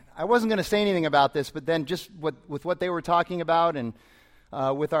I wasn't going to say anything about this, but then just with what they were talking about and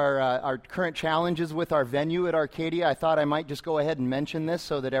with our current challenges with our venue at Arcadia, I thought I might just go ahead and mention this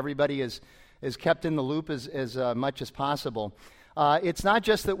so that everybody is kept in the loop as much as possible. It's not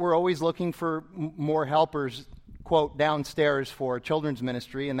just that we're always looking for more helpers, quote, downstairs for children's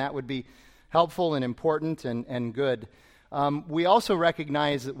ministry, and that would be helpful and important and good. We also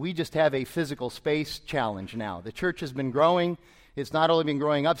recognize that we just have a physical space challenge now. The church has been growing. It's not only been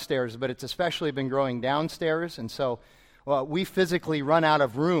growing upstairs, but it's especially been growing downstairs, and so we physically run out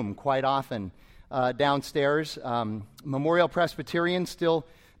of room quite often downstairs. Memorial Presbyterian still,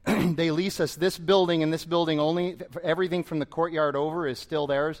 they lease us this building and this building only. Everything from the courtyard over is still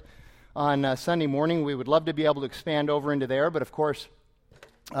theirs. On Sunday morning, we would love to be able to expand over into there, but of course,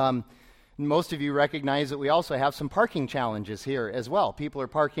 most of you recognize that we also have some parking challenges here as well. People are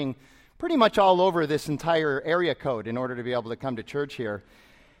parking pretty much all over this entire area code in order to be able to come to church here.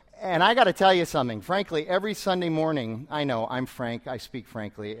 And I got to tell you something. Frankly, every Sunday morning, I know, I'm frank, I speak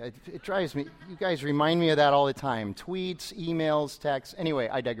frankly. It drives me, you guys remind me of that all the time. Tweets, emails, texts. Anyway,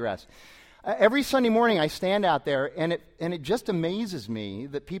 I digress. Every Sunday morning I stand out there, and it just amazes me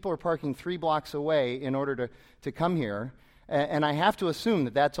that people are parking 3 blocks away in order to come here. And I have to assume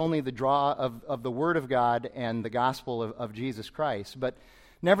that that's only the draw of the Word of God and the gospel of Jesus Christ. But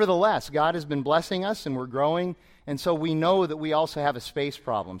nevertheless, God has been blessing us, and we're growing, and so we know that we also have a space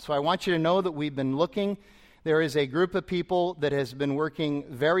problem. So I want you to know that we've been looking. There is a group of people that has been working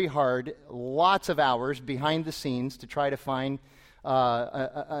very hard, lots of hours behind the scenes to try to find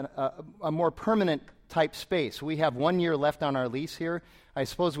a more permanent type space. We have 1 year left on our lease here. I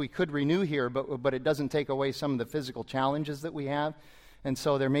suppose we could renew here, but it doesn't take away some of the physical challenges that we have. And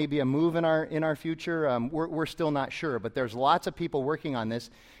so there may be a move in our future. We're still not sure, but there's lots of people working on this,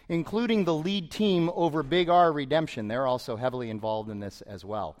 including the lead team over Big R Redemption. They're also heavily involved in this as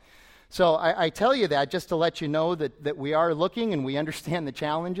well. So I tell you that just to let you know that we are looking and we understand the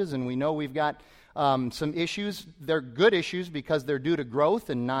challenges, and we know we've got some issues. They're good issues because they're due to growth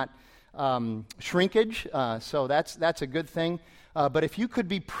and not shrinkage. So that's a good thing. But if you could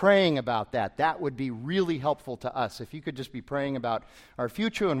be praying about that, that would be really helpful to us. If you could just be praying about our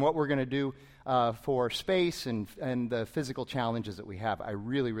future and what we're going to do for space and the physical challenges that we have, I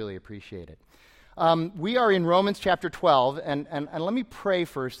really, really appreciate it. We are in Romans chapter 12, and let me pray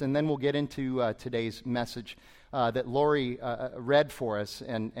first, and then we'll get into today's message that Lori read for us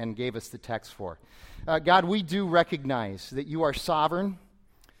and gave us the text for. God, we do recognize that you are sovereign,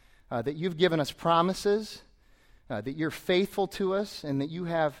 that you've given us promises, that you're faithful to us, and that you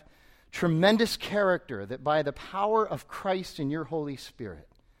have tremendous character, that by the power of Christ and your Holy Spirit,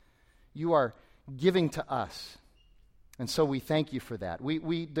 you are giving to us. And so we thank you for that.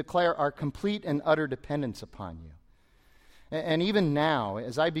 We declare our complete and utter dependence upon you. And even now,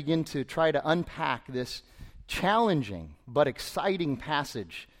 as I begin to try to unpack this challenging but exciting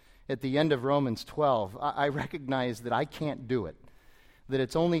passage at the end of Romans 12, I recognize that I can't do it, that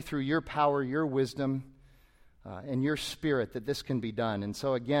it's only through your power, your wisdom, and your spirit that this can be done. And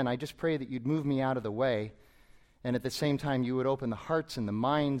so again, I just pray that you'd move me out of the way, and at the same time you would open the hearts and the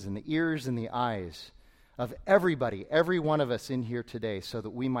minds and the ears and the eyes of everybody, every one of us in here today, so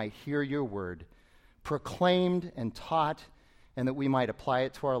that we might hear your word proclaimed and taught, and that we might apply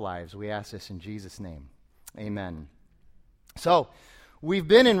it to our lives. We ask this in Jesus' name. Amen. So, we've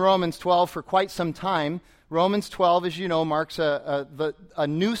been in Romans 12 for quite some time. Romans 12, as you know, marks a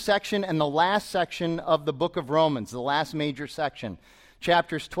new section and the last section of the book of Romans, the last major section.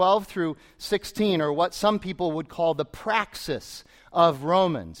 Chapters 12 through 16 are what some people would call the praxis of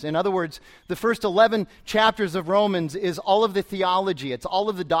Romans. In other words, the first 11 chapters of Romans is all of the theology, it's all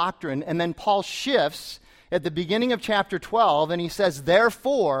of the doctrine, and then Paul shifts at the beginning of chapter 12, and he says,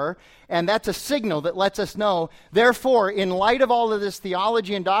 therefore, and that's a signal that lets us know, therefore, in light of all of this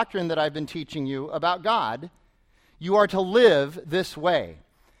theology and doctrine that I've been teaching you about God, you are to live this way.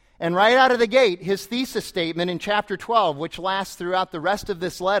 And right out of the gate, his thesis statement in chapter 12, which lasts throughout the rest of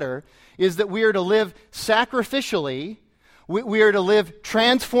this letter, is that we are to live sacrificially, we are to live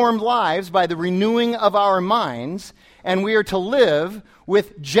transformed lives by the renewing of our minds, and we are to live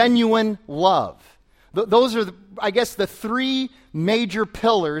with genuine love. Those are, the 3 major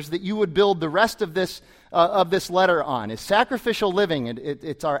pillars that you would build the rest of this letter on. Is sacrificial living.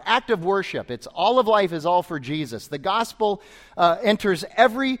 It's our act of worship. It's all of life is all for Jesus. The gospel enters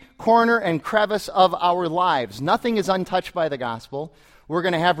every corner and crevice of our lives. Nothing is untouched by the gospel. We're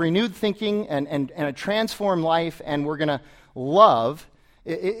going to have renewed thinking and a transformed life, and we're going to love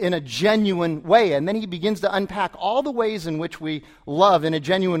in a genuine way. And then he begins to unpack all the ways in which we love in a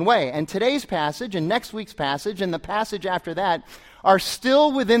genuine way. And today's passage and next week's passage and the passage after that are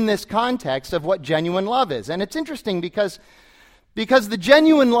still within this context of what genuine love is. And it's interesting because the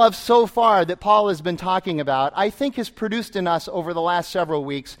genuine love so far that Paul has been talking about, I think has produced in us over the last several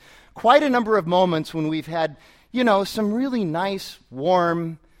weeks quite a number of moments when we've had, some really nice,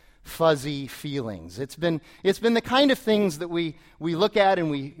 warm, fuzzy feelings. It's been the kind of things that we look at and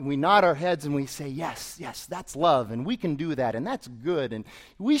we nod our heads and we say, yes, that's love, and we can do that, and that's good, and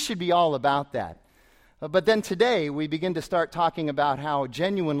we should be all about that. But then today we begin to start talking about how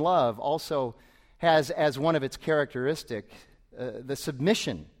genuine love also has as one of its characteristics the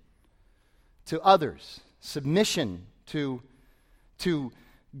submission to others, submission to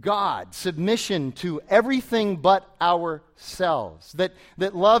God, submission to everything but ourselves.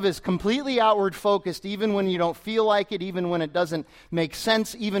 That love is completely outward focused, even when you don't feel like it, even when it doesn't make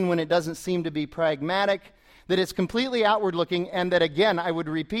sense, even when it doesn't seem to be pragmatic. That it's completely outward looking, and that, again, I would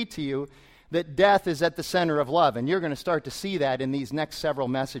repeat to you that death is at the center of love. And you're going to start to see that in these next several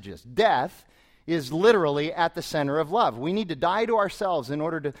messages. Death is literally at the center of love. We need to die to ourselves in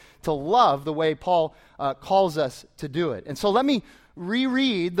order to love the way Paul calls us to do it. And so let me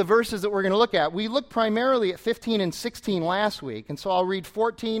reread the verses that we're going to look at. We looked primarily at 15 and 16 last week, and so I'll read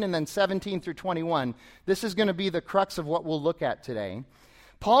 14 and then 17 through 21. This is going to be the crux of what we'll look at today.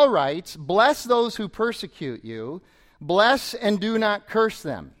 Paul writes, "Bless those who persecute you, bless and do not curse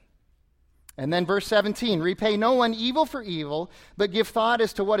them." And then verse 17, "Repay no one evil for evil, but give thought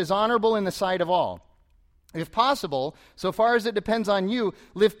as to what is honorable in the sight of all. If possible, so far as it depends on you,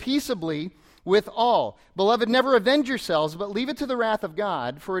 live peaceably with all. Beloved, never avenge yourselves, but leave it to the wrath of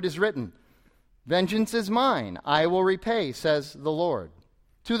God, for it is written, 'Vengeance is mine, I will repay, says the Lord.'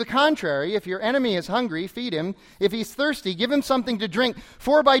 To the contrary, if your enemy is hungry, feed him. If he's thirsty, give him something to drink,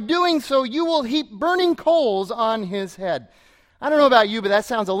 for by doing so you will heap burning coals on his head." I don't know about you, but that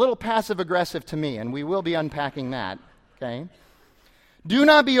sounds a little passive-aggressive to me, and we will be unpacking that, okay? "Do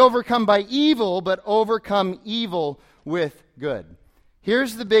not be overcome by evil, but overcome evil with good."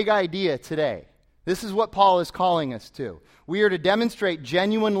 Here's the big idea today. This is what Paul is calling us to. We are to demonstrate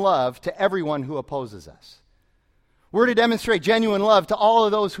genuine love to everyone who opposes us. We're to demonstrate genuine love to all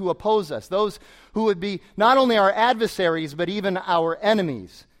of those who oppose us, those who would be not only our adversaries, but even our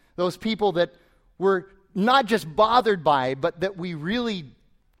enemies, those people that we're not just bothered by, but that we really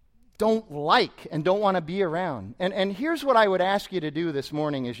don't like and don't want to be around. And here's what I would ask you to do this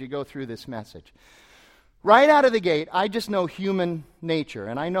morning as you go through this message. Right out of the gate, I just know human nature,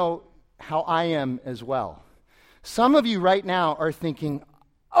 and I know how I am as well. Some of you right now are thinking,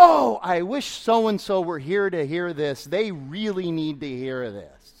 "Oh, I wish so-and-so were here to hear this. They really need to hear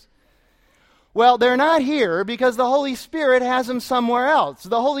this." Well, they're not here because the Holy Spirit has them somewhere else.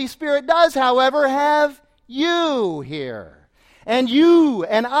 The Holy Spirit does, however, have you here. And you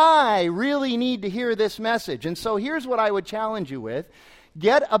and I really need to hear this message. And so here's what I would challenge you with.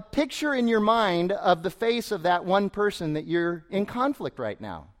 Get a picture in your mind of the face of that one person that you're in conflict right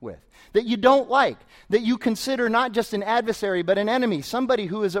now with, that you don't like, that you consider not just an adversary but an enemy, somebody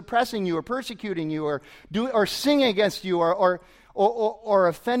who is oppressing you or persecuting you or singing against you or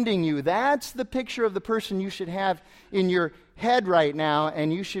offending you. That's the picture of the person you should have in your head right now,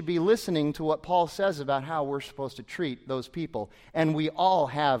 and you should be listening to what Paul says about how we're supposed to treat those people. And we all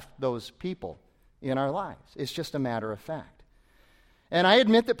have those people in our lives. It's just a matter of fact. And I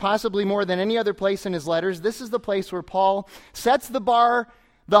admit that possibly more than any other place in his letters, this is the place where Paul sets the bar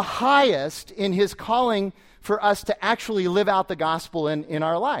the highest in his calling for us to actually live out the gospel in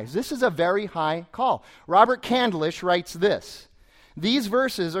our lives. This is a very high call. Robert Candlish writes this: "These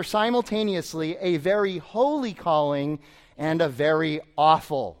verses are simultaneously a very holy calling and a very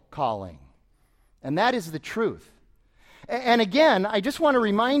awful calling." And that is the truth. And again, I just want to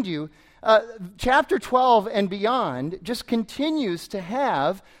remind you, chapter 12 and beyond just continues to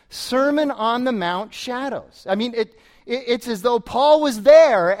have Sermon on the Mount shadows. I mean, it's as though Paul was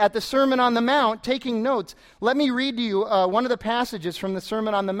there at the Sermon on the Mount taking notes. Let me read to you one of the passages from the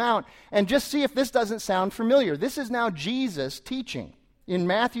Sermon on the Mount and just see if this doesn't sound familiar. This is now Jesus teaching in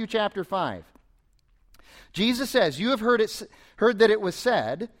Matthew chapter 5. Jesus says, "You have heard that it was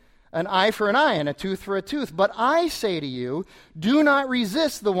said, an eye for an eye and a tooth for a tooth. But I say to you, do not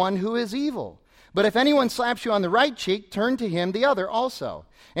resist the one who is evil. But if anyone slaps you on the right cheek, turn to him the other also.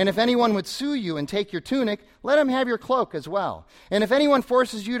 And if anyone would sue you and take your tunic, let him have your cloak as well. And if anyone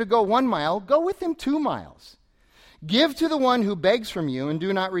forces you to go 1 mile, go with him 2 miles. Give to the one who begs from you, and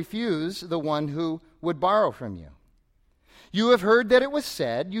do not refuse the one who would borrow from you. You have heard that it was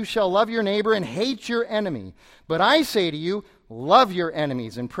said, you shall love your neighbor and hate your enemy. But I say to you, Love your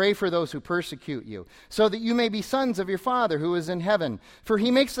enemies and pray for those who persecute you, so that you may be sons of your Father who is in heaven. For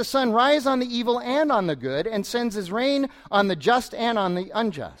he makes the sun rise on the evil and on the good, and sends his rain on the just and on the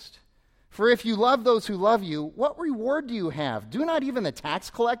unjust. For if you love those who love you, what reward do you have? Do not even the tax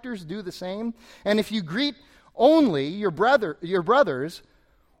collectors do the same? And if you greet only your brothers,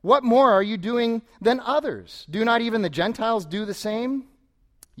 what more are you doing than others? Do not even the Gentiles do the same?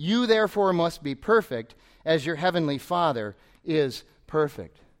 You therefore must be perfect, as your heavenly Father is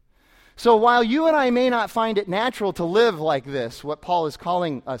perfect. So while you and I may not find it natural to live like this, what Paul is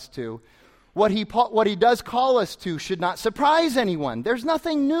calling us to, what he does call us to should not surprise anyone. There's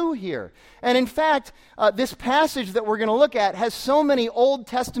nothing new here. And in fact, this passage that we're going to look at has so many Old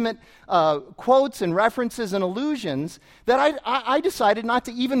Testament quotes and references and allusions that I decided not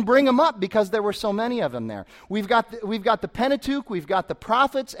to even bring them up because there were so many of them there. We've got the Pentateuch, we've got the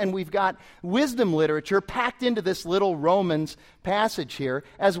prophets, and we've got wisdom literature packed into this little Romans passage here,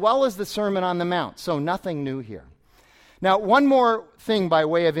 as well as the Sermon on the Mount. So nothing new here. Now, one more thing by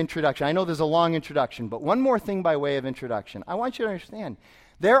way of introduction. I know there's a long introduction, but one more thing by way of introduction. I want you to understand,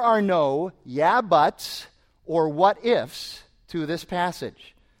 there are no yeah buts or what ifs to this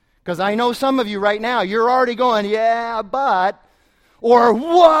passage. Because I know some of you right now, you're already going, yeah, but, or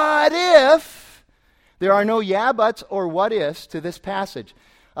what if? There are no yeah buts or what ifs to this passage.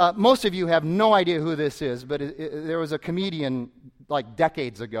 Most of you have no idea who this is, but there was a comedian like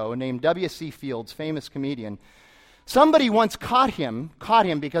decades ago named W.C. Fields, famous comedian. Somebody once caught him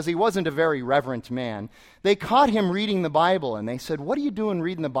because he wasn't a very reverent man. They caught him reading the Bible, and they said, "What are you doing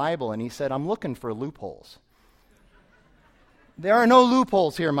reading the Bible?" And he said, "I'm looking for loopholes." There are no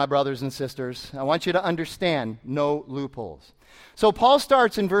loopholes here, my brothers and sisters. I want you to understand, no loopholes. So Paul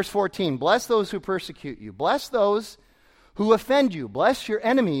starts in verse 14, bless those who persecute you. Bless those who offend you. Bless your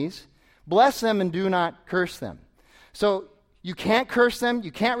enemies. Bless them and do not curse them. So you can't curse them.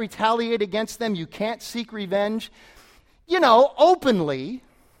 You can't retaliate against them. You can't seek revenge. Openly.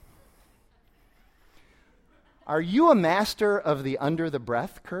 Are you a master of the under the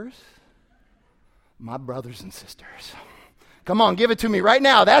breath curse? My brothers and sisters. Come on, give it to me right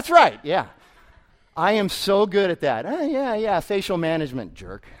now. That's right. Yeah. I am so good at that. Yeah, facial management,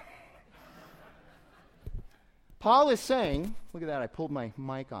 jerk. Paul is saying, look at that, I pulled my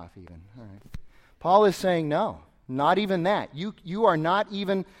mic off even. All right. Paul is saying, no, not even that. You are not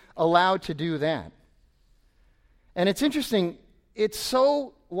even allowed to do that. And it's interesting, it's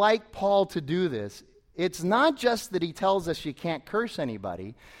so like Paul to do this. It's not just that he tells us you can't curse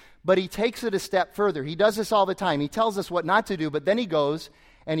anybody, but he takes it a step further. He does this all the time. He tells us what not to do, but then he goes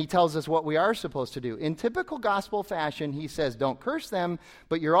and he tells us what we are supposed to do. In typical gospel fashion, he says, don't curse them,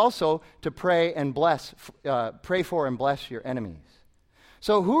 but you're also to pray for and bless your enemies.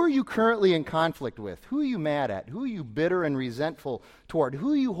 So who are you currently in conflict with? Who are you mad at? Who are you bitter and resentful toward?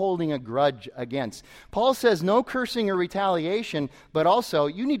 Who are you holding a grudge against? Paul says no cursing or retaliation, but also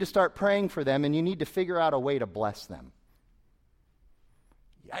you need to start praying for them and you need to figure out a way to bless them.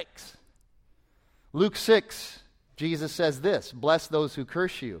 Yikes. Luke 6, Jesus says this, bless those who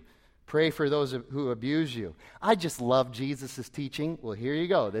curse you. Pray for those who abuse you. I just love Jesus' teaching. Well, here you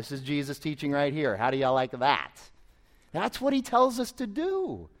go. This is Jesus' teaching right here. How do y'all like that? That's what he tells us to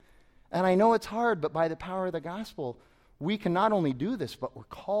do. And I know it's hard, but by the power of the gospel, we can not only do this, but we're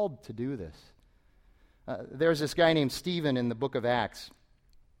called to do this. There's this guy named Stephen in the book of Acts.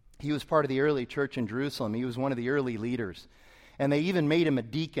 He was part of the early church in Jerusalem. He was one of the early leaders. And they even made him a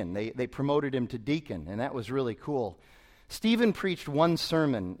deacon. They promoted him to deacon, and that was really cool. Stephen preached one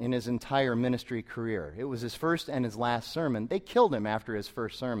sermon in his entire ministry career. It was his first and his last sermon. They killed him after his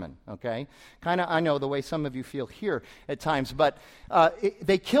first sermon, okay? Kind of, I know the way some of you feel here at times, but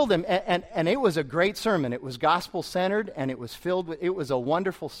they killed him, and it was a great sermon. It was gospel-centered, and it was a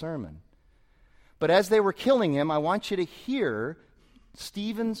wonderful sermon. But as they were killing him, I want you to hear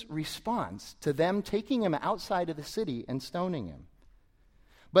Stephen's response to them taking him outside of the city and stoning him.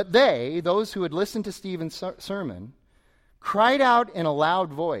 But those who had listened to Stephen's sermon, cried out in a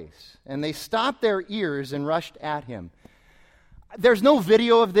loud voice, and they stopped their ears and rushed at him. There's no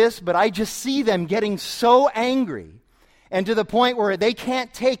video of this, but I just see them getting so angry, and to the point where they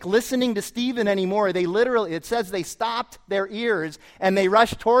can't take listening to Stephen anymore. It says they stopped their ears, and they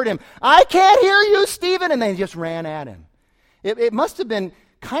rushed toward him. I can't hear you, Stephen! And they just ran at him. It must have been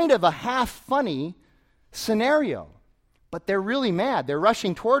kind of a half-funny scenario, but they're really mad. They're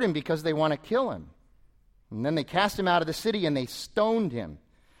rushing toward him because they want to kill him. And then they cast him out of the city and they stoned him.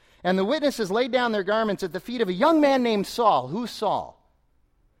 And the witnesses laid down their garments at the feet of a young man named Saul. Who's Saul?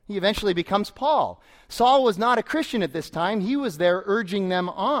 He eventually becomes Paul. Saul was not a Christian at this time. He was there urging them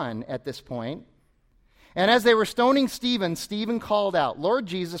on at this point. And as they were stoning Stephen, Stephen called out, "Lord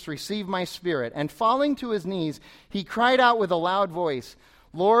Jesus, receive my spirit." And falling to his knees, he cried out with a loud voice,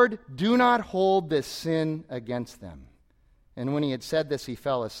 "Lord, do not hold this sin against them." And when he had said this, he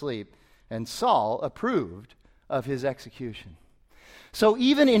fell asleep. And Saul approved of his execution. So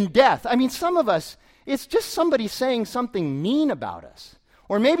even in death, some of us, it's just somebody saying something mean about us.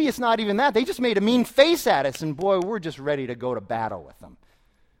 Or maybe it's not even that. They just made a mean face at us, and boy, we're just ready to go to battle with them.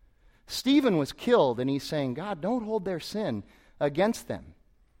 Stephen was killed, and he's saying, God, don't hold their sin against them.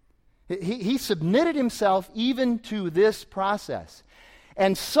 He submitted himself even to this process.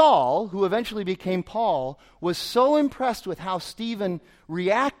 And Saul, who eventually became Paul, was so impressed with how Stephen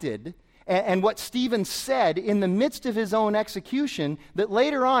reacted and what Stephen said in the midst of his own execution that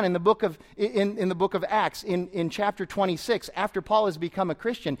later on in the book of Acts, in chapter 26, after Paul has become a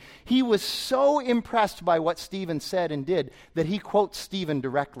Christian, he was so impressed by what Stephen said and did that he quotes Stephen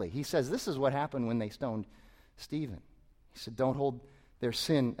directly. He says, this is what happened when they stoned Stephen. He said, don't hold their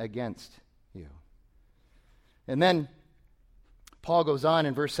sin against you. And then Paul goes on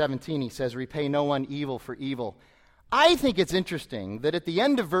in verse 17, he says, repay no one evil for evil. I think it's interesting that at the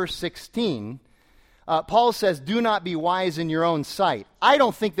end of verse 16, Paul says, do not be wise in your own sight. I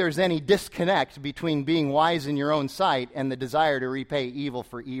don't think there's any disconnect between being wise in your own sight and the desire to repay evil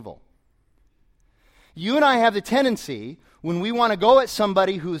for evil. You and I have the tendency, when we want to go at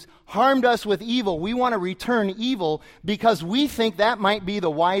somebody who's harmed us with evil, we want to return evil because we think that might be the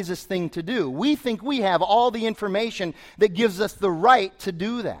wisest thing to do. We think we have all the information that gives us the right to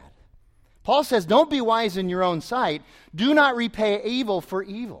do that. Paul says, don't be wise in your own sight. Do not repay evil for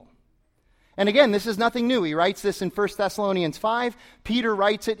evil. And again, this is nothing new. He writes this in 1 Thessalonians 5. Peter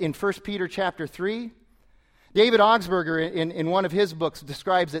writes it in 1 Peter chapter 3. David Augsburger, in one of his books,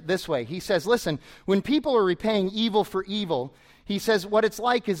 describes it this way. He says, listen, when people are repaying evil for evil, he says what it's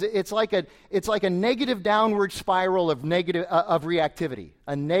like is it's like a negative downward spiral of reactivity.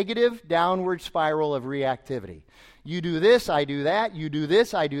 A negative downward spiral of reactivity. You do this, I do that, you do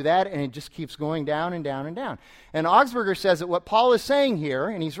this, I do that, and it just keeps going down and down and down. And Augsburger says that what Paul is saying here,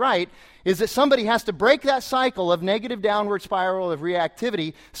 and he's right, is that somebody has to break that cycle of negative downward spiral of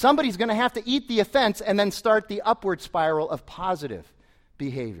reactivity. Somebody's going to have to eat the offense and then start the upward spiral of positive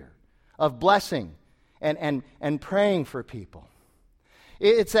behavior, of blessing and praying for people.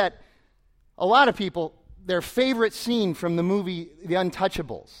 It's that a lot of people, their favorite scene from the movie The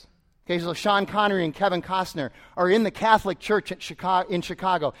Untouchables. Okay, so Sean Connery and Kevin Costner are in the Catholic Church in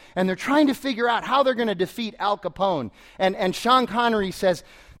Chicago, and they're trying to figure out how they're going to defeat Al Capone. And Sean Connery says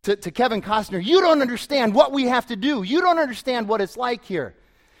to Kevin Costner, you don't understand what we have to do. You don't understand what it's like here.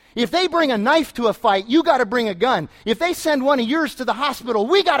 If they bring a knife to a fight, you got to bring a gun. If they send one of yours to the hospital,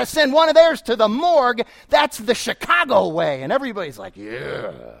 we got to send one of theirs to the morgue. That's the Chicago way. And everybody's like,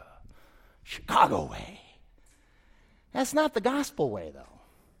 yeah, Chicago way. That's not the gospel way, though.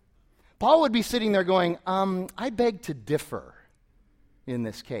 Paul would be sitting there going, I beg to differ in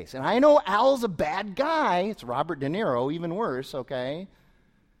this case. And I know Al's a bad guy. It's Robert De Niro, even worse, okay?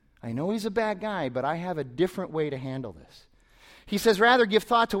 I know he's a bad guy, but I have a different way to handle this. He says, rather give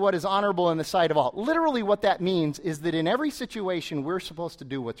thought to what is honorable in the sight of all. Literally what that means is that in every situation, we're supposed to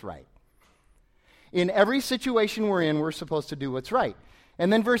do what's right. In every situation we're in, we're supposed to do what's right.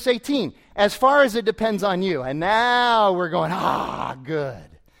 And then verse 18, as far as it depends on you. And now we're going, good.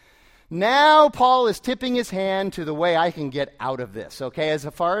 Now Paul is tipping his hand to the way I can get out of this, okay, as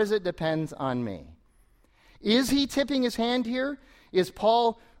far as it depends on me. Is he tipping his hand here? Is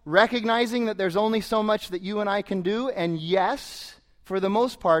Paul recognizing that there's only so much that you and I can do? And yes, for the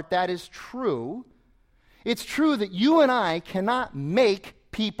most part, that is true. It's true that you and I cannot make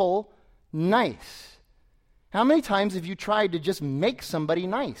people nice. How many times have you tried to just make somebody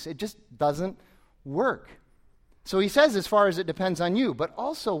nice? It just doesn't work. So he says, as far as it depends on you. But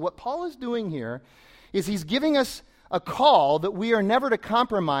also what Paul is doing here is he's giving us a call that we are never to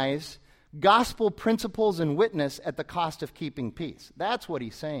compromise gospel principles and witness at the cost of keeping peace. That's what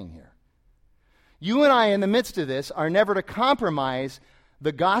he's saying here. You and I, in the midst of this, are never to compromise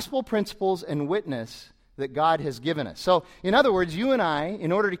the gospel principles and witness that God has given us. So, in other words, you and I,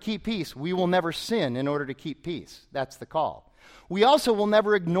 in order to keep peace, we will never sin in order to keep peace. That's the call. We also will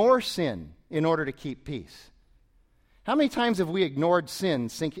never ignore sin in order to keep peace. How many times have we ignored sin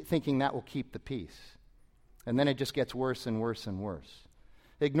thinking that will keep the peace? And then it just gets worse and worse and worse.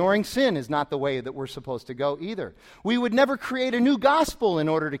 Ignoring sin is not the way that we're supposed to go either. We would never create a new gospel in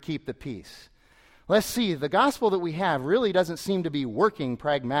order to keep the peace. Let's see, the gospel that we have really doesn't seem to be working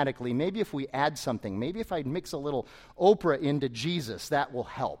pragmatically. Maybe if we add something, maybe if I mix a little Oprah into Jesus, that will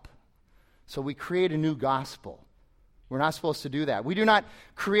help. So we create a new gospel. We're not supposed to do that. We do not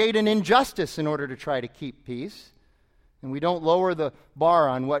create an injustice in order to try to keep peace. And we don't lower the bar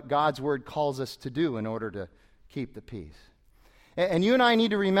on what God's Word calls us to do in order to keep the peace. And you and I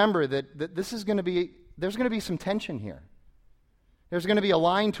need to remember that this is going to be, there's going to be some tension here. There's going to be a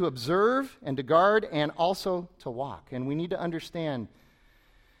line to observe and to guard and also to walk. And we need to understand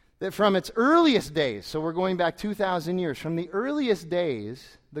that from its earliest days, so we're going back 2,000 years, from the earliest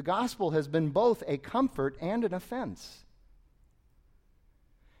days, the gospel has been both a comfort and an offense.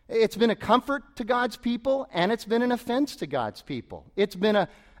 It's been a comfort to God's people, and it's been an offense to God's people. It's been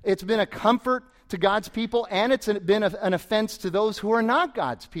a comfort to God's people, and it's been an offense to those who are not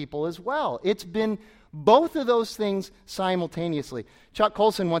God's people as well. It's been both of those things simultaneously. Chuck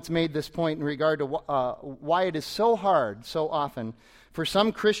Colson once made this point in regard to why it is so hard, so often, for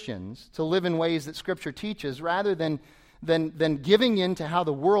some Christians to live in ways that Scripture teaches rather than giving in to how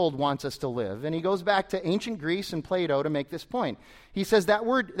the world wants us to live. And he goes back to ancient Greece and Plato to make this point. He says that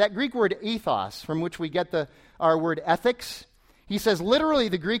Greek word ethos, from which we get our word ethics, he says literally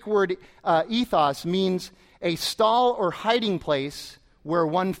the Greek word ethos means a stall or hiding place where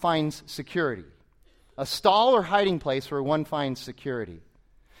one finds security. A stall or hiding place where one finds security.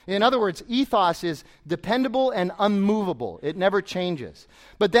 In other words, ethos is dependable and unmovable. It never changes.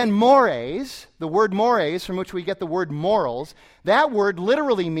 But then mores, the word mores, from which we get the word morals, that word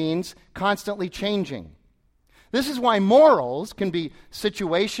literally means constantly changing. This is why morals can be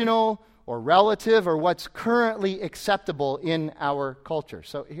situational or relative or what's currently acceptable in our culture.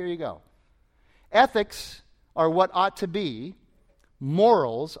 So here you go. Ethics are what ought to be.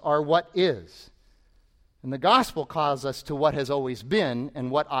 Morals are what is. And the gospel calls us to what has always been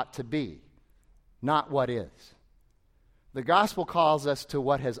and what ought to be, not what is. The gospel calls us to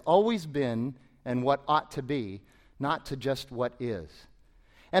what has always been and what ought to be, not to just what is.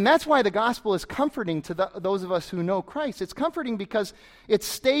 And that's why the gospel is comforting to those of us who know Christ. It's comforting because it's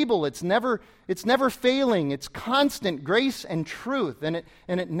stable, it's never failing, it's constant grace and truth, and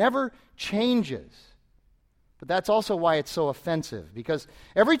it never changes. But that's also why it's so offensive, because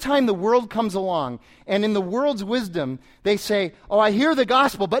every time the world comes along, and in the world's wisdom, they say, oh, I hear the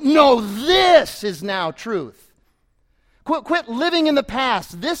gospel, but no, this is now truth. Quit living in the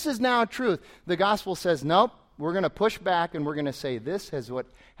past. This is now truth. The gospel says, nope, we're going to push back, and we're going to say this is what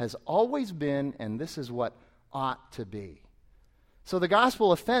has always been, and this is what ought to be. So the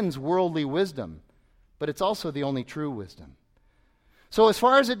gospel offends worldly wisdom, but it's also the only true wisdom. So as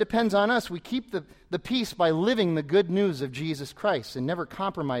far as it depends on us, we keep the peace by living the good news of Jesus Christ and never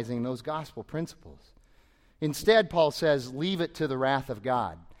compromising those gospel principles. Instead, Paul says, leave it to the wrath of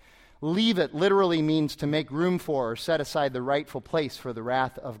God. Leave it literally means to make room for or set aside the rightful place for the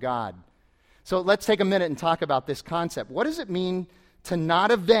wrath of God. So let's take a minute and talk about this concept. What does it mean to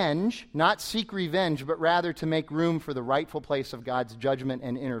not avenge, not seek revenge, but rather to make room for the rightful place of God's judgment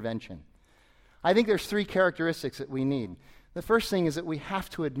and intervention? I think there's three characteristics that we need. The first thing is that we have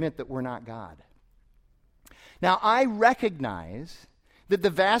to admit that we're not God. Now, I recognize that the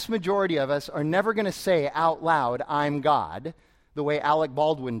vast majority of us are never going to say out loud, I'm God, the way Alec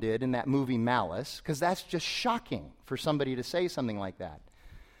Baldwin did in that movie Malice, because that's just shocking for somebody to say something like that.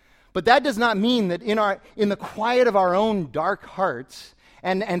 But that does not mean that in the quiet of our own dark hearts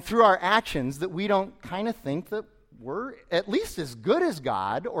and through our actions that we don't kind of think that we're at least as good as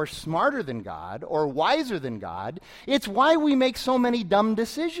God or smarter than God or wiser than God. It's why we make so many dumb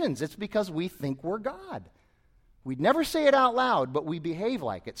decisions. It's because we think we're God. We'd never say it out loud, but we behave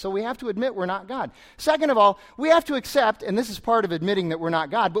like it. So we have to admit we're not God. Second of all, we have to accept, and this is part of admitting that we're not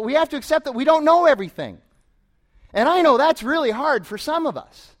God, but we have to accept that we don't know everything. And I know that's really hard for some of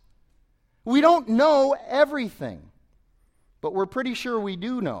us. We don't know everything. But we're pretty sure we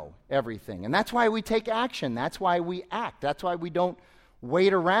do know everything. And that's why we take action. That's why we act. That's why we don't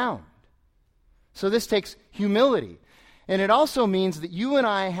wait around. So this takes humility. And it also means that you and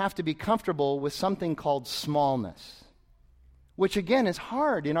I have to be comfortable with something called smallness, which again is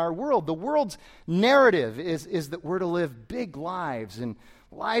hard in our world. The world's narrative is that we're to live big lives and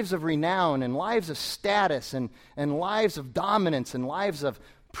lives of renown and lives of status and lives of dominance and lives of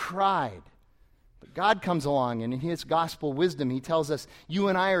pride. But God comes along, and in His gospel wisdom, He tells us you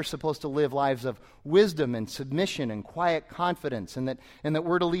and I are supposed to live lives of wisdom and submission and quiet confidence, and that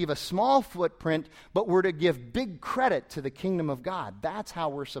we're to leave a small footprint, but we're to give big credit to the kingdom of God. That's how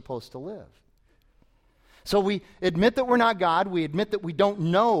we're supposed to live. So we admit that we're not God, we admit that we don't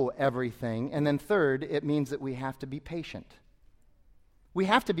know everything, and then third, it means that we have to be patient. We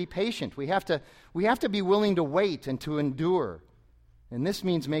have to be patient. We have to be willing to wait and to endure. And this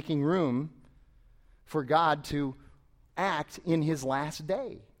means making room for God to act in His last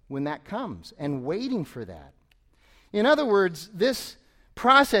day when that comes, and waiting for that. In other words, this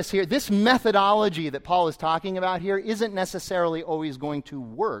process here, this methodology that Paul is talking about here, isn't necessarily always going to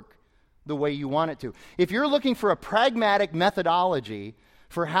work the way you want it to. If you're looking for a pragmatic methodology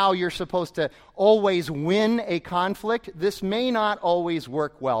for how you're supposed to always win a conflict, this may not always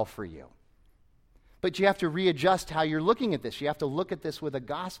work well for you. But you have to readjust how you're looking at this. You have to look at this with a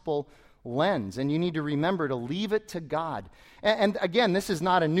gospel lens, and you need to remember to leave it to God. And again, this is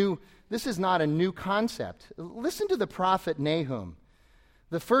not a new concept. Listen to the prophet Nahum.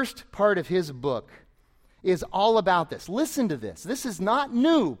 The first part of his book is all about this. Listen to this. This is not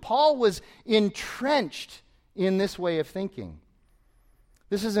new. Paul was entrenched in this way of thinking.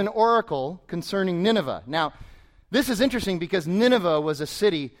 This is an oracle concerning Nineveh. Now, this is interesting because Nineveh was a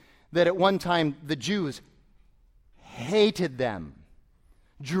city that at one time the Jews hated them.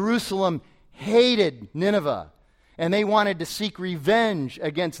 Jerusalem hated Nineveh, and they wanted to seek revenge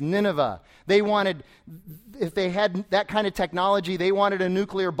against Nineveh. They wanted, if they had that kind of technology, they wanted a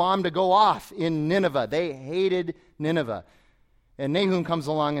nuclear bomb to go off in Nineveh. They hated Nineveh. And Nahum comes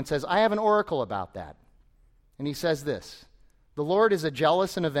along and says, I have an oracle about that. And he says this, the Lord is a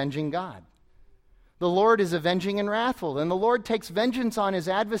jealous and avenging God. The Lord is avenging and wrathful, and the Lord takes vengeance on his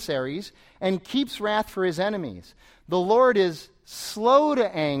adversaries and keeps wrath for his enemies. The Lord is slow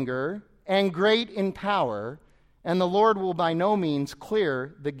to anger and great in power, and the Lord will by no means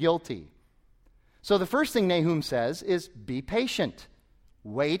clear the guilty. So the first thing Nahum says is, be patient.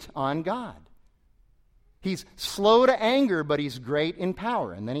 Wait on God. He's slow to anger, but he's great in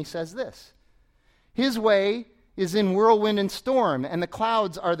power. And then he says this, his way is in whirlwind and storm, and the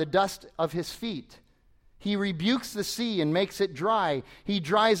clouds are the dust of his feet. He rebukes the sea and makes it dry. He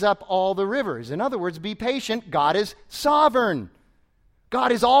dries up all the rivers. In other words, be patient. God is sovereign.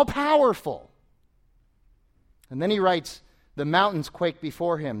 God is all-powerful. And then he writes, the mountains quake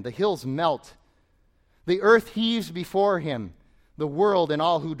before him. The hills melt. The earth heaves before him. The world and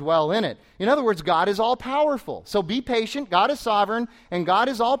all who dwell in it. In other words, God is all-powerful. So be patient. God is sovereign, and God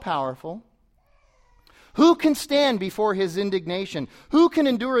is all-powerful. Who can stand before his indignation? Who can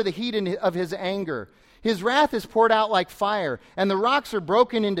endure the heat of his anger? His wrath is poured out like fire, and the rocks are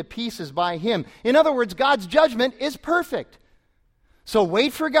broken into pieces by him. In other words, God's judgment is perfect. So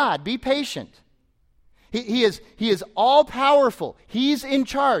wait for God. Be patient. He is all-powerful. He's in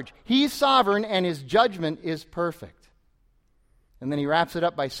charge. He's sovereign, and his judgment is perfect. And then he wraps it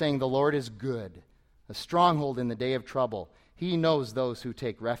up by saying, the Lord is good, a stronghold in the day of trouble. He knows those who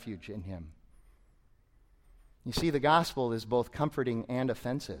take refuge in him. You see, the gospel is both comforting and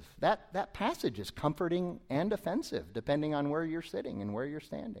offensive. That passage is comforting and offensive, depending on where you're sitting and where you're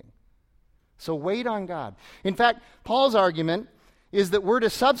standing. So wait on God. In fact, Paul's argument is that we're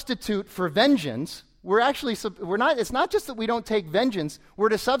to substitute for vengeance. It's not just that we don't take vengeance, we're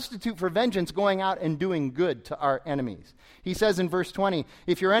to substitute for vengeance going out and doing good to our enemies. He says in verse 20,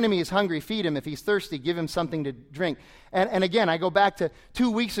 if your enemy is hungry, feed him. If he's thirsty, give him something to drink. And again, I go back to 2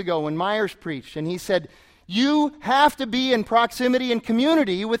 weeks ago when Myers preached, and he said, you have to be in proximity and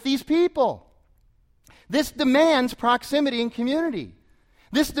community with these people. This demands proximity and community.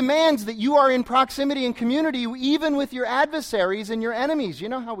 This demands that you are in proximity and community even with your adversaries and your enemies. You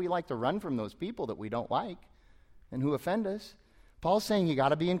know how we like to run from those people that we don't like and who offend us? Paul's saying you got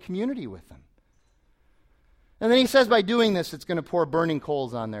to be in community with them. And then he says by doing this, it's going to pour burning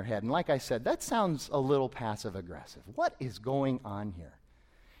coals on their head. And like I said, that sounds a little passive-aggressive. What is going on here?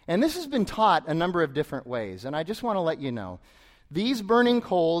 And this has been taught a number of different ways, and I just want to let you know, these burning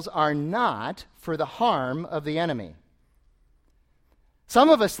coals are not for the harm of the enemy. Some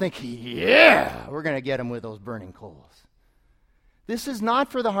of us think, yeah, we're going to get him with those burning coals. This is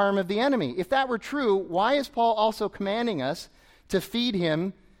not for the harm of the enemy. If that were true, why is Paul also commanding us to feed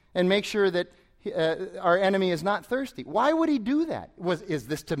him and make sure that our enemy is not thirsty? Why would he do that? Is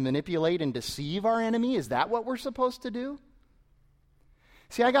this to manipulate and deceive our enemy? Is that what we're supposed to do?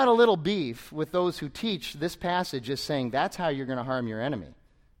 See, I got a little beef with those who teach this passage as saying that's how you're going to harm your enemy.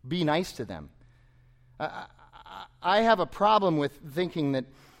 Be nice to them. I have a problem with thinking that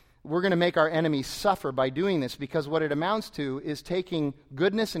we're going to make our enemies suffer by doing this, because what it amounts to is taking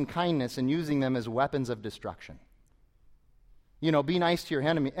goodness and kindness and using them as weapons of destruction. You know, be nice to your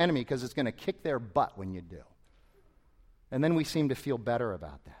enemy because it's going to kick their butt when you do. And then we seem to feel better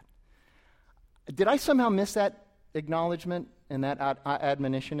about that. Did I somehow miss that acknowledgement and that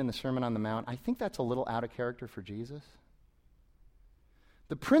admonition in the Sermon on the Mount? I think that's a little out of character for Jesus.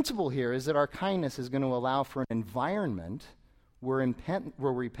 The principle here is that our kindness is going to allow for an environment where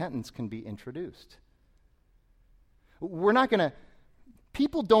repentance can be introduced.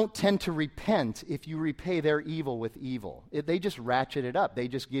 People don't tend to repent if you repay their evil with evil. They just ratchet it up. They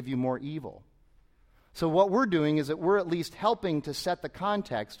just give you more evil. So what we're doing is that we're at least helping to set the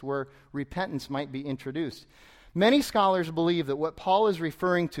context where repentance might be introduced. Many scholars believe that what Paul is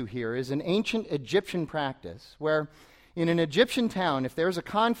referring to here is an ancient Egyptian practice where in an Egyptian town, if there's a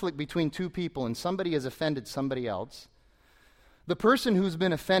conflict between two people and somebody has offended somebody else, the person who's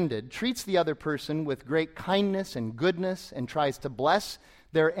been offended treats the other person with great kindness and goodness and tries to bless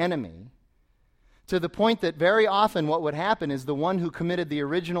their enemy, to the point that very often what would happen is the one who committed the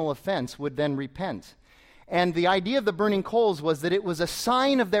original offense would then repent. And the idea of the burning coals was that it was a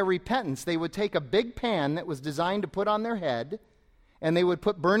sign of their repentance. They would take a big pan that was designed to put on their head, and they would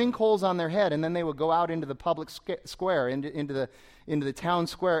put burning coals on their head, and then they would go out into the public square, into the town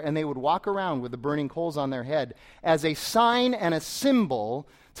square, and they would walk around with the burning coals on their head as a sign and a symbol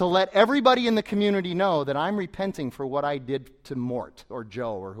to let everybody in the community know that I'm repenting for what I did to Mort or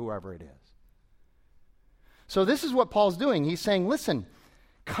Joe or whoever it is. So this is what Paul's doing. He's saying, listen,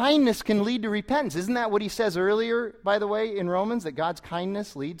 kindness can lead to repentance. Isn't that what he says earlier, by the way, in Romans, that God's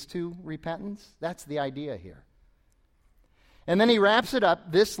kindness leads to repentance? That's the idea here. And then he wraps it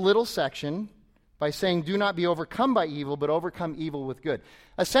up, this little section, by saying, do not be overcome by evil, but overcome evil with good.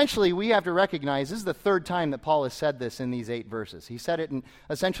 Essentially, we have to recognize this is the third time that Paul has said this in these 8 verses. He said it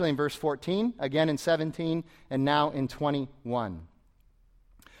essentially in verse 14, again in 17, and now in 21.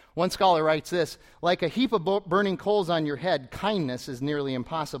 One scholar writes this, like a heap of burning coals on your head, kindness is nearly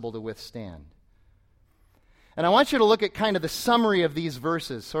impossible to withstand. And I want you to look at kind of the summary of these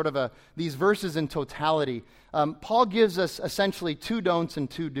verses, these verses in totality. Paul gives us essentially 2 don'ts and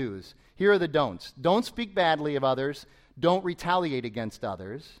 2 do's. Here are the don'ts. Don't speak badly of others. Don't retaliate against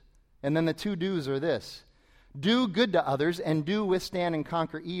others. And then the 2 do's are this. Do good to others and do withstand and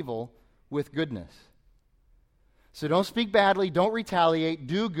conquer evil with goodness. So don't speak badly, don't retaliate,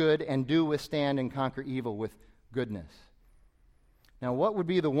 do good, and do withstand and conquer evil with goodness. Now, what would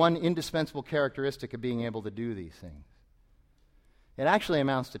be the one indispensable characteristic of being able to do these things? It actually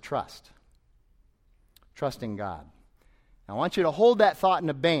amounts to trust. Trusting God. Now, I want you to hold that thought in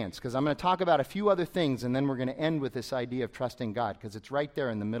abeyance, because I'm going to talk about a few other things, and then we're going to end with this idea of trusting God, because it's right there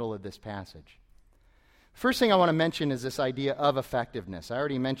in the middle of this passage. First thing I want to mention is this idea of effectiveness. I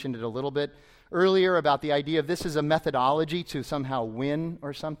already mentioned it a little bit earlier about the idea of this is a methodology to somehow win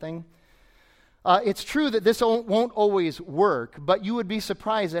or something. It's true that this won't always work, but you would be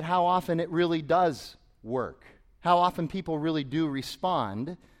surprised at how often it really does work, how often people really do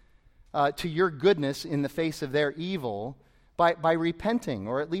respond to your goodness in the face of their evil by repenting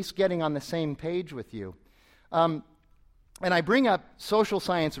or at least getting on the same page with you. And I bring up social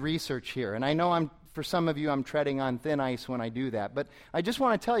science research here, and I know for some of you, I'm treading on thin ice when I do that. But I just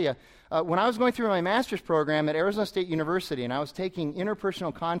want to tell you, when I was going through my master's program at Arizona State University and I was taking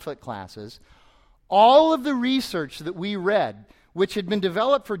interpersonal conflict classes, all of the research that we read, which had been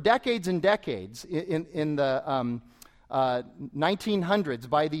developed for decades and decades in the 1900s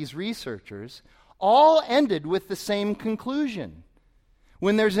by these researchers, all ended with the same conclusion.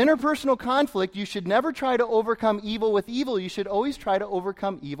 When there's interpersonal conflict, you should never try to overcome evil with evil. You should always try to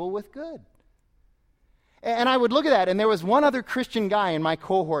overcome evil with good. And I would look at that, and there was one other Christian guy in my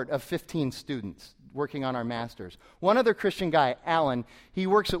cohort of 15 students working on our masters. One other Christian guy, Alan, he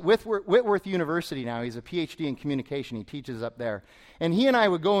works at Whitworth University now. He's a PhD in communication. He teaches up there. And he and I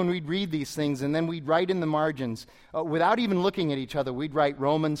would go and we'd read these things, and then we'd write in the margins, without even looking at each other, we'd write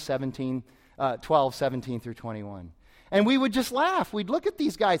Romans 12, 17 through 21. And we would just laugh. We'd look at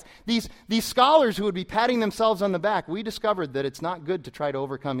these guys, these scholars who would be patting themselves on the back. We discovered that it's not good to try to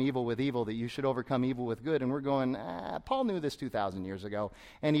overcome evil with evil, that you should overcome evil with good. And we're going, Paul knew this 2,000 years ago,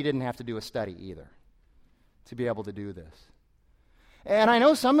 and he didn't have to do a study either to be able to do this. And I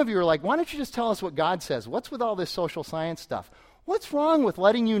know some of you are like, why don't you just tell us what God says? What's with all this social science stuff? What's wrong with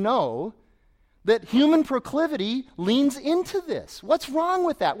letting you know that human proclivity leans into this? What's wrong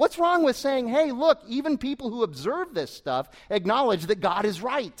with that? What's wrong with saying, hey, look, even people who observe this stuff acknowledge that God is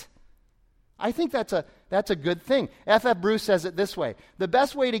right? I think that's a good thing. F.F. Bruce says it this way: the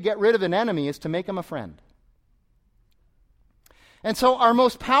best way to get rid of an enemy is to make him a friend. And so our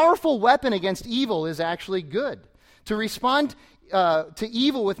most powerful weapon against evil is actually good. To respond to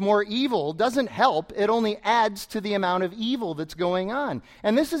evil with more evil doesn't help. It only adds to the amount of evil that's going on.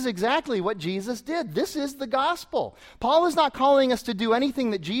 And this is exactly what Jesus did. This is the gospel. Paul is not calling us to do anything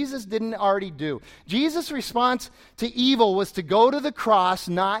that Jesus didn't already do. Jesus' response to evil was to go to the cross,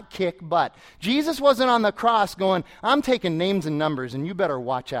 not kick butt. Jesus wasn't on the cross going, I'm taking names and numbers and you better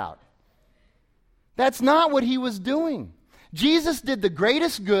watch out. That's not what he was doing. Jesus did the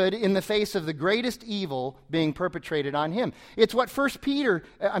greatest good in the face of the greatest evil being perpetrated on him. It's what Peter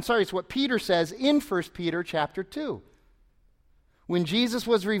says in 1 Peter chapter 2. When Jesus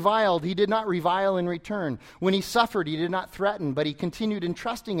was reviled, he did not revile in return. When he suffered, he did not threaten, but he continued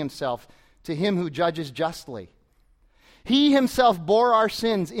entrusting himself to him who judges justly. He himself bore our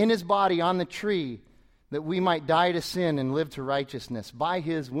sins in his body on the tree, that we might die to sin and live to righteousness. By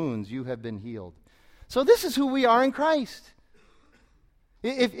his wounds you have been healed. So this is who we are in Christ.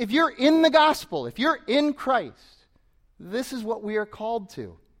 If you're in the gospel, if you're in Christ, this is what we are called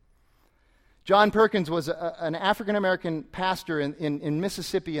to. John Perkins was an African-American pastor in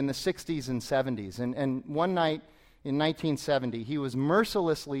Mississippi in the 60s and 70s. And one night in 1970, he was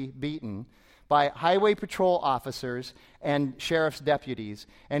mercilessly beaten by highway patrol officers and sheriff's deputies,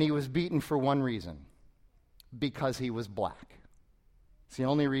 and he was beaten for one reason: because he was black. It's the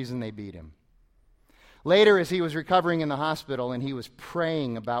only reason they beat him. Later, as he was recovering in the hospital and he was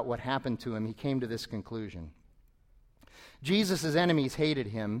praying about what happened to him, he came to this conclusion. Jesus' enemies hated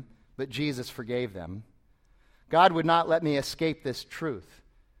him, but Jesus forgave them. God would not let me escape this truth.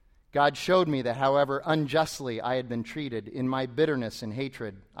 God showed me that however unjustly I had been treated, in my bitterness and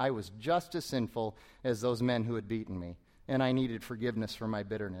hatred, I was just as sinful as those men who had beaten me, and I needed forgiveness for my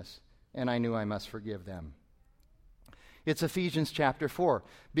bitterness, and I knew I must forgive them. It's Ephesians chapter 4.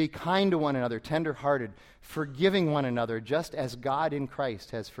 Be kind to one another, tender-hearted, forgiving one another, just as God in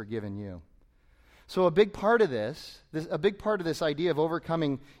Christ has forgiven you. So a big part of this idea of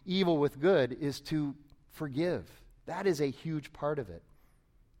overcoming evil with good is to forgive. That is a huge part of it.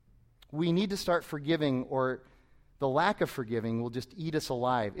 We need to start forgiving, or the lack of forgiving will just eat us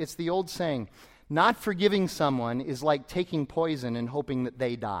alive. It's the old saying, not forgiving someone is like taking poison and hoping that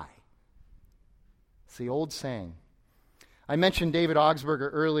they die. It's the old saying. I mentioned David Augsburger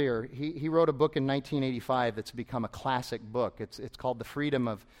earlier. He wrote a book in 1985 that's become a classic book. It's called The Freedom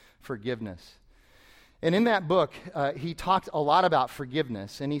of Forgiveness. And in that book, he talked a lot about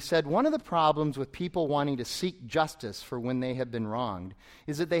forgiveness. And he said one of the problems with people wanting to seek justice for when they have been wronged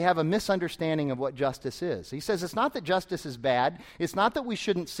is that they have a misunderstanding of what justice is. He says it's not that justice is bad. It's not that we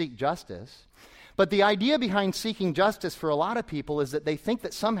shouldn't seek justice. But the idea behind seeking justice for a lot of people is that they think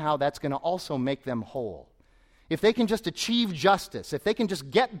that somehow that's going to also make them whole. If they can just achieve justice, if they can just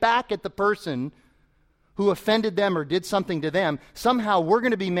get back at the person who offended them or did something to them, somehow we're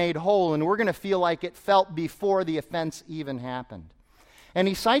going to be made whole and we're going to feel like it felt before the offense even happened. And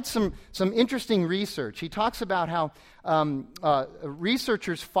he cites some interesting research. He talks about how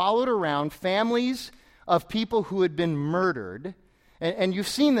researchers followed around families of people who had been murdered. And you've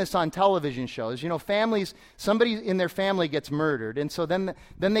seen this on television shows. You know, families, somebody in their family gets murdered, and so then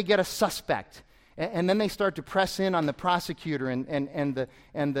they get a suspect. And then they start to press in on the prosecutor and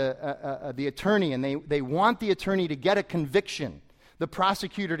the attorney, and they want the attorney to get a conviction, the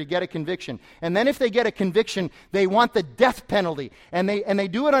prosecutor to get a conviction. And then if they get a conviction, they want the death penalty, and they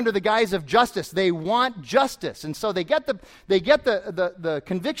do it under the guise of justice. They want justice, and so they get the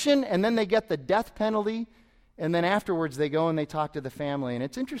conviction, and then they get the death penalty, and then afterwards they go and they talk to the family. And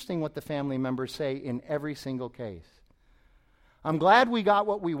it's interesting what the family members say in every single case. I'm glad we got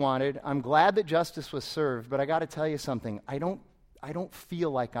what we wanted. I'm glad that justice was served, but I got to tell you something. I don't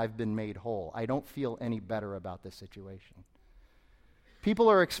feel like I've been made whole. I don't feel any better about this situation. People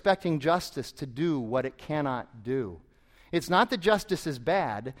are expecting justice to do what it cannot do. It's not that justice is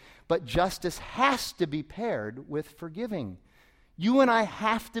bad, but justice has to be paired with forgiving. You and I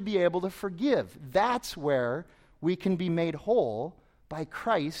have to be able to forgive. That's where we can be made whole by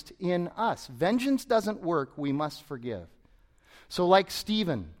Christ in us. Vengeance doesn't work. We must forgive. So like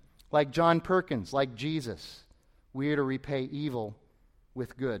Stephen, like John Perkins, like Jesus, we are to repay evil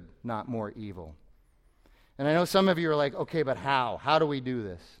with good, not more evil. And I know some of you are like, okay, but how? How do we do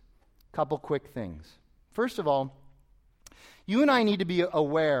this? Couple quick things. First of all, you and I need to be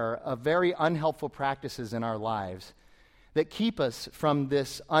aware of very unhelpful practices in our lives that keep us from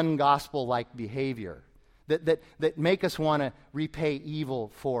this ungospel-like behavior, that make us want to repay evil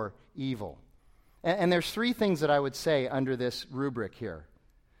for evil. And there's three things that I would say under this rubric here.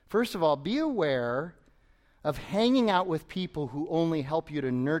 First of all, be aware of hanging out with people who only help you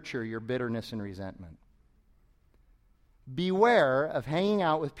to nurture your bitterness and resentment. Beware of hanging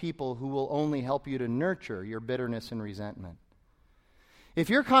out with people who will only help you to nurture your bitterness and resentment. If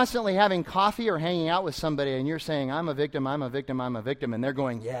you're constantly having coffee or hanging out with somebody and you're saying, I'm a victim, I'm a victim, I'm a victim, and they're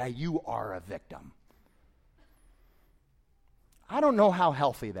going, yeah, you are a victim, I don't know how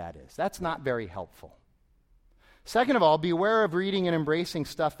healthy that is. That's not very helpful. Second of all, beware of reading and embracing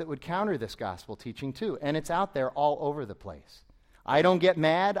stuff that would counter this gospel teaching too. And it's out there all over the place. I don't get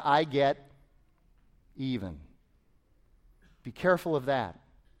mad, I get even. Be careful of that.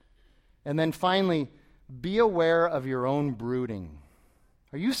 And then finally, be aware of your own brooding.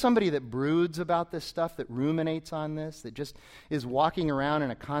 Are you somebody that broods about this stuff, that ruminates on this, that just is walking around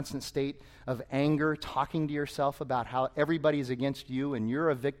in a constant state of anger, talking to yourself about how everybody's against you and you're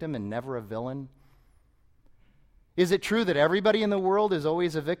a victim and never a villain? Is it true that everybody in the world is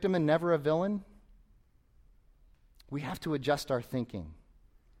always a victim and never a villain? We have to adjust our thinking.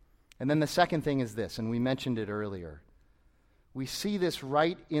 And then the second thing is this, and we mentioned it earlier. We see this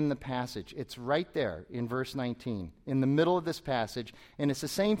right in the passage. It's right there in verse 19, in the middle of this passage. And it's the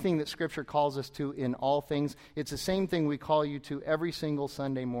same thing that Scripture calls us to in all things. It's the same thing we call you to every single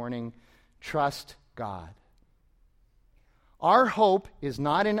Sunday morning. Trust God. Our hope is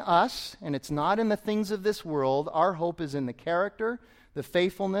not in us, and it's not in the things of this world. Our hope is in the character, the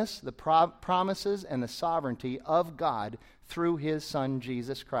faithfulness, the promises, and the sovereignty of God through His Son,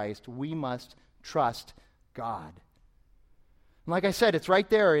 Jesus Christ. We must trust God. Like I said, it's right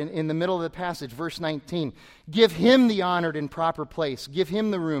there in the middle of the passage, verse 19. Give Him the honored and proper place. Give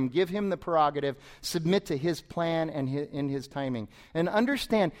Him the room. Give Him the prerogative. Submit to His plan and in His timing. And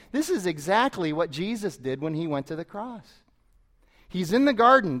understand, this is exactly what Jesus did when He went to the cross. He's in the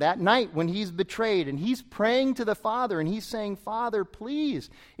garden that night when He's betrayed, and He's praying to the Father, and He's saying, Father, please,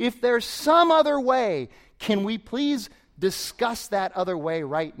 if there's some other way, can we please discuss that other way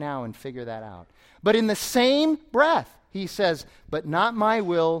right now and figure that out? But in the same breath, He says, but not my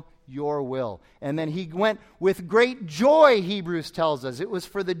will, your will. And then He went with great joy, Hebrews tells us. It was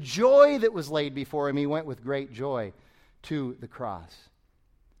for the joy that was laid before Him. He went with great joy to the cross.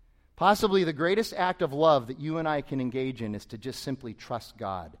 Possibly the greatest act of love that you and I can engage in is to just simply trust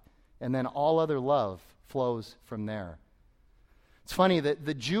God. And then all other love flows from there. It's funny that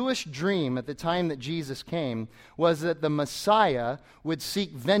the Jewish dream at the time that Jesus came was that the Messiah would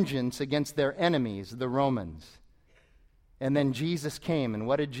seek vengeance against their enemies, the Romans. And then Jesus came, and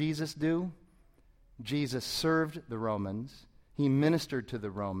what did Jesus do? Jesus served the Romans. He ministered to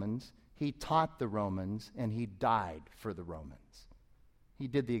the Romans. He taught the Romans, and He died for the Romans. He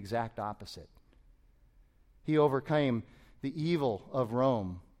did the exact opposite. He overcame the evil of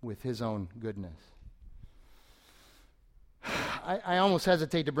Rome with His own goodness. I almost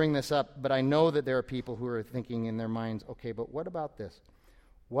hesitate to bring this up, but I know that there are people who are thinking in their minds, okay, but what about this?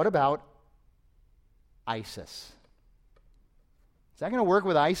 What about ISIS? Is that going to work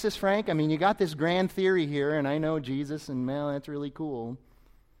with ISIS, Frank? I mean, you got this grand theory here, and I know Jesus, and man, that's really cool.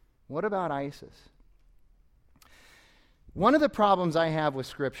 What about ISIS? One of the problems I have with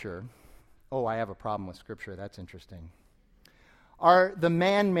Scripture, I have a problem with Scripture, that's interesting, are the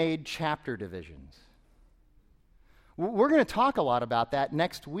man-made chapter divisions. We're going to talk a lot about that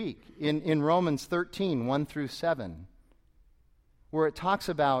next week in Romans 13, 1 through 7, where it talks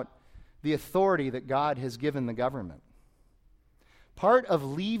about the authority that God has given the government. Part of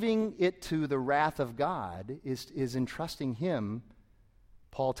leaving it to the wrath of God is entrusting Him,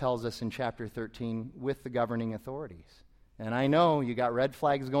 Paul tells us in chapter 13, with the governing authorities. And I know you got red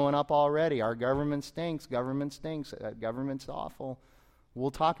flags going up already. Our government stinks, government's awful.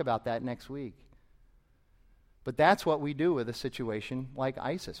 We'll talk about that next week. But that's what we do with a situation like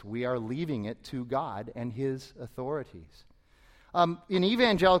ISIS. We are leaving it to God and His authorities. In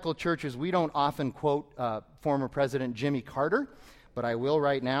evangelical churches, we don't often quote former President Jimmy Carter, but I will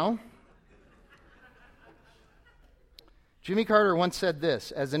right now. Jimmy Carter once said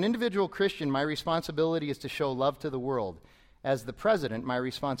this: as an individual Christian, my responsibility is to show love to the world. As the president, my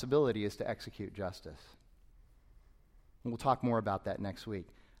responsibility is to execute justice. And we'll talk more about that next week.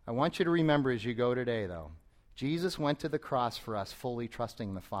 I want you to remember as you go today, though, Jesus went to the cross for us, fully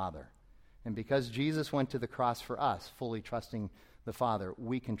trusting the Father. And because Jesus went to the cross for us, fully trusting the Father,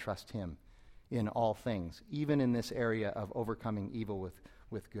 we can trust Him in all things, even in this area of overcoming evil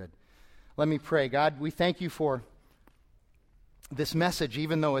with good. Let me pray. God, we thank You for this message,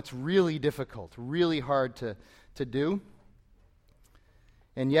 even though it's really difficult, really hard to do.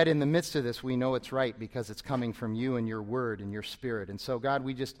 And yet in the midst of this, we know it's right because it's coming from You and Your Word and Your Spirit. And so, God,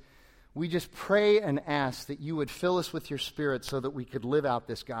 we just pray and ask that You would fill us with Your Spirit so that we could live out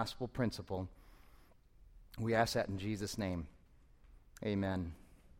this gospel principle. We ask that in Jesus' name. Amen.